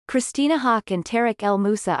Christina Haack and Tarek El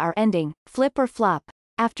Moussa are ending, flip or flop,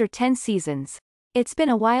 after 10 seasons. It's been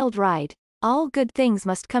a wild ride. All good things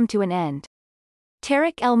must come to an end.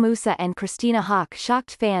 Tarek El Moussa and Christina Haack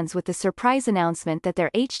shocked fans with the surprise announcement that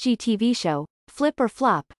their HGTV show, Flip or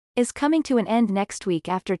Flop, is coming to an end next week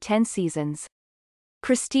after 10 seasons.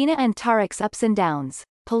 Christina and Tarek's ups and downs,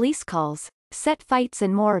 police calls, set fights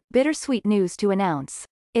and more bittersweet news to announce.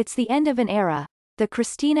 It's the end of an era, the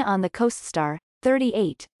Christina on the Coast star,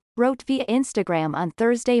 38, wrote via Instagram on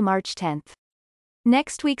Thursday, March 10.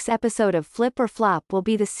 Next week's episode of Flip or Flop will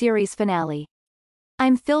be the series finale.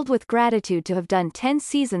 I'm filled with gratitude to have done 10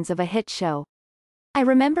 seasons of a hit show. I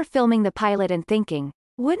remember filming the pilot and thinking,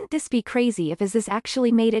 wouldn't this be crazy if this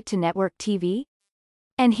actually made it to network TV?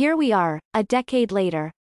 And here we are, a decade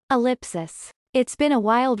later. Ellipsis. It's been a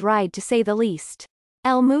wild ride to say the least.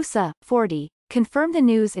 El Moussa, 40, confirmed the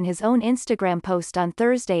news in his own Instagram post on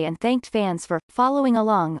Thursday and thanked fans for following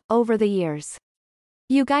along over the years.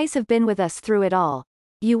 You guys have been with us through it all.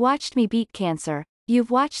 You watched me beat cancer, you've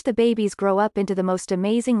watched the babies grow up into the most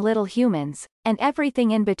amazing little humans, and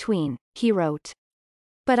everything in between, he wrote.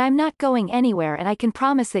 But I'm not going anywhere and I can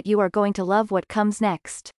promise that you are going to love what comes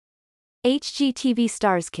next. HGTV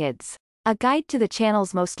Stars Kids. A guide to the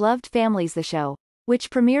channel's most loved families. The show, which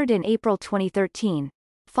premiered in April 2013,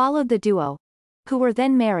 followed the duo, who were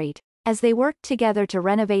then married, as they worked together to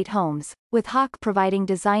renovate homes, with Haack providing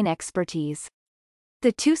design expertise.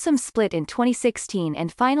 The twosome split in 2016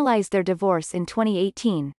 and finalized their divorce in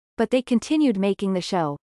 2018, but they continued making the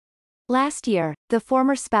show. Last year, the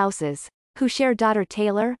former spouses, who share daughter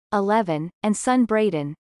Taylor, 11, and son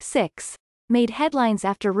Brayden, 6, made headlines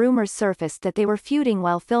after rumors surfaced that they were feuding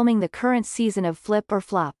while filming the current season of Flip or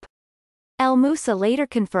Flop. El Moussa later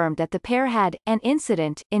confirmed that the pair had an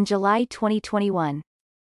incident in July 2021.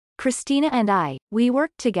 Christina and we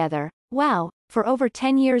worked together, for over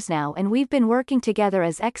 10 years now, and we've been working together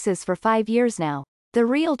as exes for 5 years now, the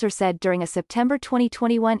realtor said during a September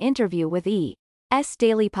 2021 interview with E!'s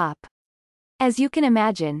Daily Pop. As you can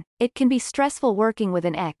imagine, it can be stressful working with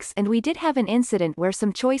an ex, and we did have an incident where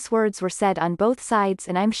some choice words were said on both sides,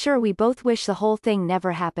 and I'm sure we both wish the whole thing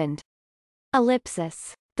never happened.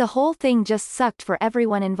 Ellipsis. The whole thing just sucked for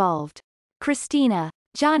everyone involved. Christina,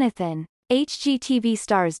 Jonathan. HGTV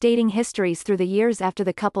stars' dating histories. Through the years after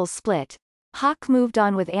the couple's split, Haack moved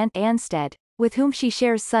on with Aunt Anstead, with whom she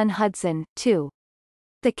shares son Hudson, 2.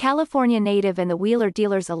 The California native and the Wheeler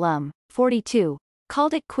Dealers alum, 42,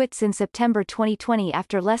 called it quits in September 2020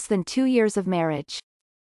 after less than 2 years of marriage.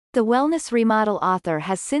 The wellness remodel author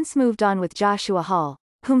has since moved on with Joshua Hall,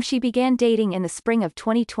 whom she began dating in the spring of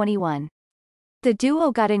 2021. The duo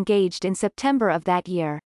got engaged in September of that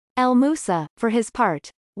year. El Moussa, for his part,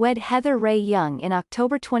 wed Heather Ray Young in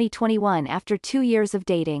October 2021 after 2 years of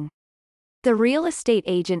dating. The real estate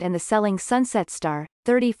agent and the Selling Sunset star,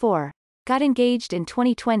 34, got engaged in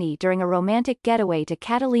 2020 during a romantic getaway to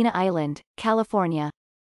Catalina Island, California.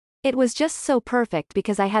 It was just so perfect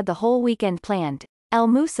because I had the whole weekend planned, El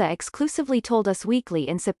Moussa exclusively told Us Weekly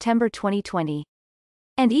in September 2020.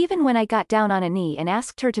 And even when I got down on a knee and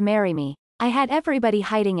asked her to marry me, I had everybody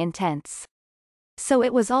hiding in tents. So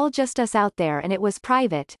it was all just us out there, and it was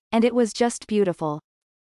private, and it was just beautiful.